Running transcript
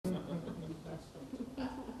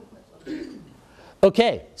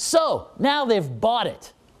Okay, so now they've bought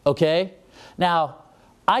it, okay? Now,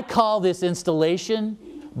 I call this installation,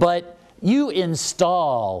 but you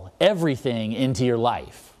install everything into your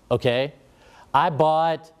life, okay? I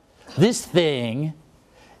bought this thing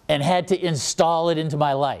and had to install it into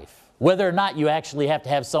my life. Whether or not you actually have to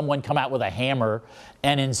have someone come out with a hammer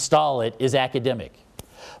and install it is academic.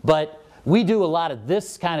 But we do a lot of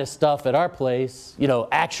this kind of stuff at our place, you know,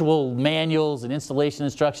 actual manuals and installation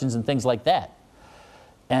instructions and things like that.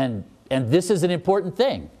 And this is an important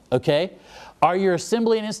thing, okay? Are your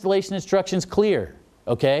assembly and installation instructions clear,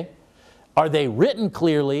 okay? Are they written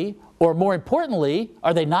clearly, or more importantly,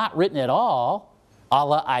 are they not written at all, a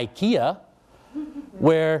la IKEA,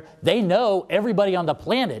 where they know everybody on the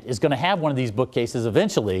planet is going to have one of these bookcases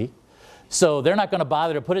eventually, so they're not going to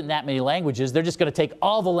bother to put it in that many languages. They're just going to take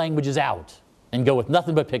all the languages out and go with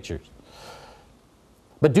nothing but pictures.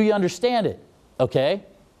 But do you understand it? Okay?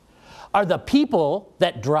 Are the people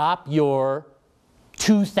that drop your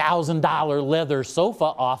 $2,000 leather sofa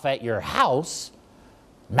off at your house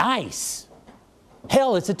nice?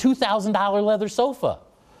 Hell, it's a $2,000 leather sofa.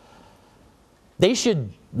 They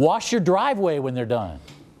should wash your driveway when they're done.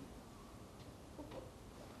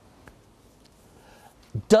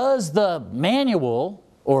 Does the manual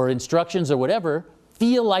or instructions or whatever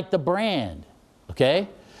feel like the brand? Okay?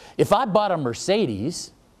 If I bought a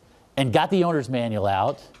Mercedes and got the owner's manual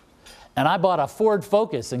out, and I bought a Ford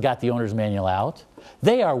Focus and got the owner's manual out,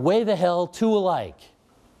 they are way the hell too alike.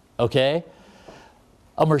 Okay?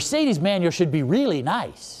 A Mercedes manual should be really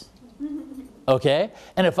nice. Okay?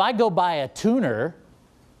 And if I go buy a tuner,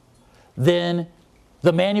 then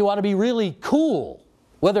the manual ought to be really cool.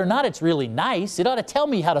 Whether or not it's really nice, it ought to tell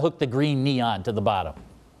me how to hook the green neon to the bottom.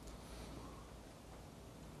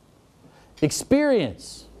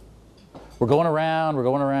 Experience. We're going around, we're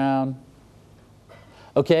going around.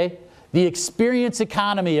 Okay? The experience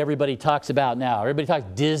economy everybody talks about now. Everybody talks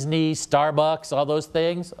Disney, Starbucks, all those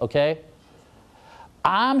things. Okay?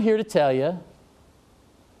 I'm here to tell you,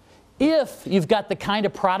 if you've got the kind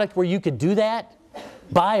of product where you could do that,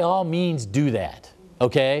 by all means do that.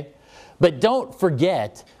 Okay? But don't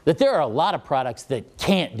forget that there are a lot of products that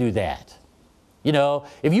can't do that. You know,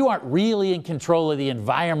 if you aren't really in control of the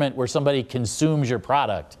environment where somebody consumes your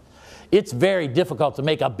product, it's very difficult to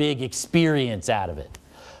make a big experience out of it.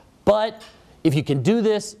 But if you can do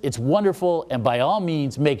this, it's wonderful, and by all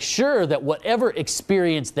means make sure that whatever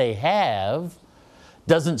experience they have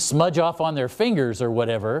doesn't smudge off on their fingers or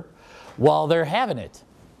whatever while they're having it.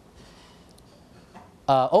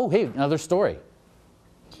 Oh, hey, another story.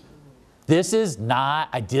 This is not,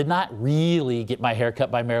 I did not really get my hair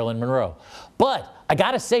cut by Marilyn Monroe. But I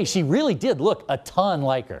gotta say, she really did look a ton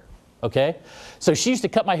like her, okay? So she used to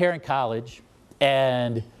cut my hair in college,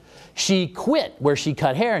 and she quit where she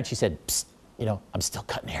cut hair, and she said, psst, you know, I'm still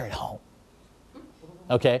cutting hair at home.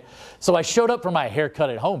 Okay? So I showed up for my haircut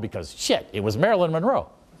at home because, shit, it was Marilyn Monroe.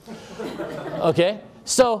 Okay?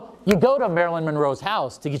 So you go to Marilyn Monroe's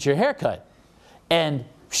house to get your hair cut, and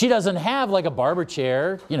she doesn't have like a barber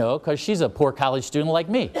chair, you know, because she's a poor college student like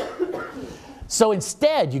me. So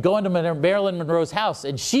instead, you go into Marilyn Monroe's house,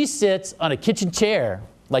 and she sits on a kitchen chair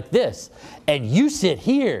like this, and you sit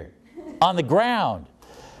here on the ground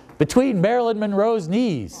between Marilyn Monroe's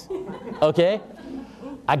knees. Okay?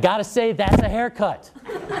 I gotta say, that's a haircut.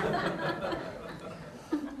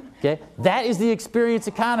 Okay? That is the experience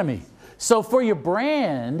economy. So for your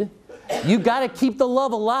brand, you got to keep the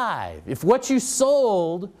love alive. If what you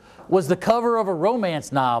sold was the cover of a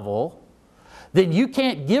romance novel, then you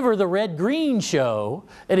can't give her the red-green show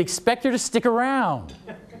and expect her to stick around.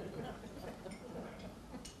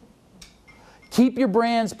 Keep your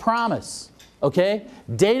brand's promise, okay?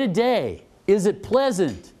 Day to day, is it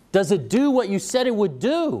pleasant? Does it do what you said it would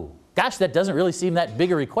do? Gosh, that doesn't really seem that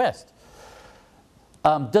big a request.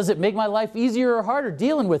 Does it make my life easier or harder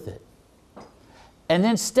dealing with it? And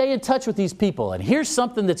then stay in touch with these people. And here's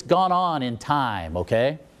something that's gone on in time,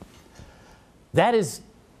 okay? That is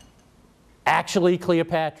actually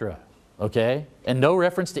Cleopatra, okay? And no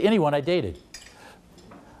reference to anyone I dated.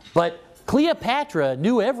 But Cleopatra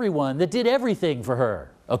knew everyone that did everything for her,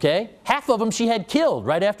 okay? Half of them she had killed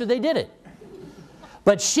right after they did it.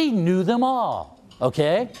 But she knew them all,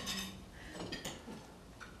 okay?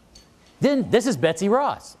 Then this is Betsy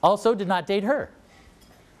Ross. Also did not date her.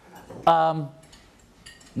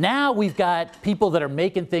 Now we've got people that are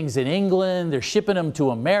making things in England, they're shipping them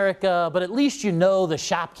to America, but at least you know the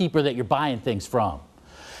shopkeeper that you're buying things from.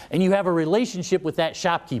 And you have a relationship with that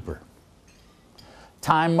shopkeeper.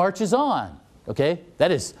 Time marches on, okay? That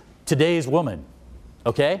is today's woman,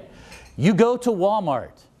 okay? You go to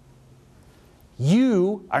Walmart.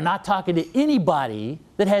 You are not talking to anybody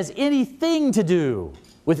that has anything to do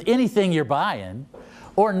with anything you're buying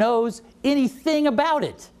or knows anything about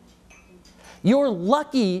it. You're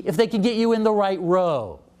lucky if they can get you in the right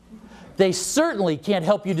row. They certainly can't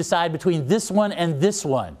help you decide between this one and this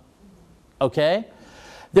one. Okay?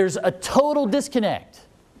 There's a total disconnect.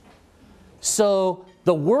 So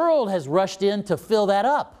the world has rushed in to fill that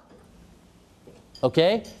up.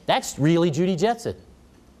 Okay? That's really Judy Jetson.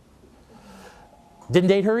 Didn't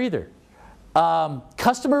date her either.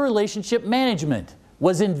 Customer relationship management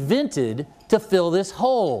was invented to fill this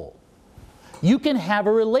hole. You can have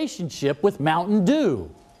a relationship with Mountain Dew.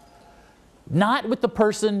 Not with the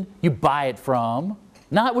person you buy it from,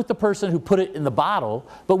 not with the person who put it in the bottle,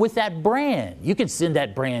 but with that brand. You can send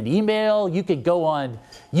that brand email. You can go on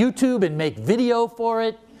YouTube and make video for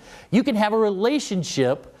it. You can have a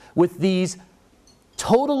relationship with these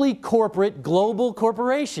totally corporate global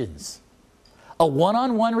corporations. A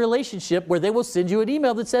one-on-one relationship where they will send you an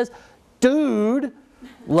email that says, "Dude,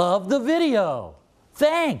 love the video.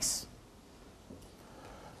 Thanks."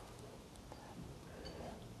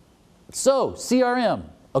 So, CRM,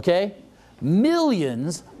 okay?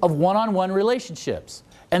 Millions of one-on-one relationships.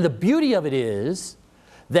 And the beauty of it is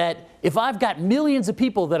that if I've got millions of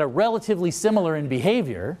people that are relatively similar in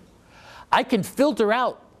behavior, I can filter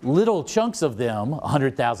out little chunks of them,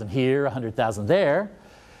 100,000 here, 100,000 there,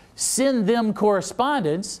 send them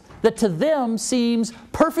correspondence that to them seems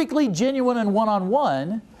perfectly genuine and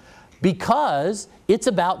one-on-one because it's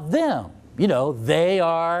about them. You know, they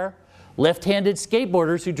are left-handed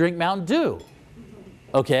skateboarders who drink Mountain Dew.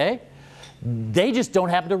 Okay? They just don't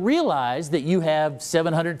happen to realize that you have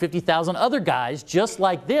 750,000 other guys just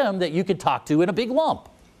like them that you could talk to in a big lump.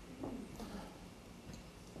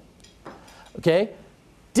 Okay?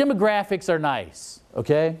 Demographics are nice.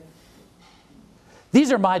 Okay?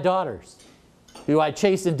 These are my daughters who I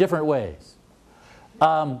chase in different ways.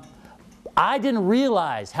 I didn't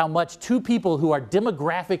realize how much two people who are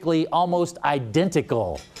demographically almost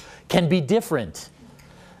identical can be different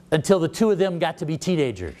until the two of them got to be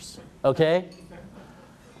teenagers, okay?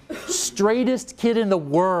 Straightest kid in the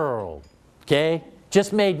world, okay?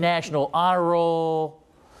 Just made national honor roll,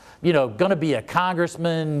 you know, gonna be a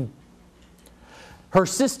congressman. Her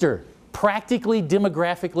sister, practically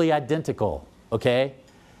demographically identical, okay?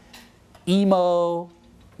 Emo,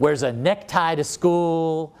 wears a necktie to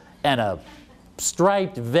school and a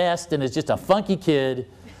striped vest and is just a funky kid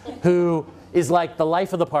who is like the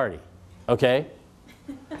life of the party, okay?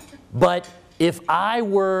 But if I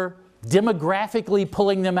were demographically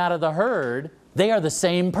pulling them out of the herd, they are the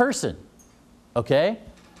same person, okay?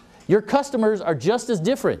 Your customers are just as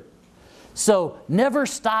different. So never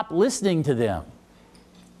stop listening to them.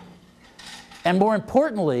 And more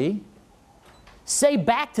importantly, say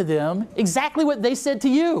back to them exactly what they said to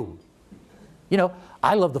you. You know,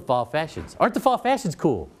 I love the fall fashions. Aren't the fall fashions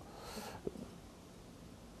cool?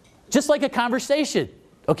 Just like a conversation,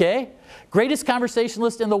 okay? Greatest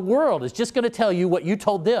conversationalist in the world is just going to tell you what you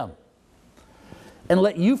told them and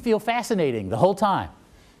let you feel fascinating the whole time.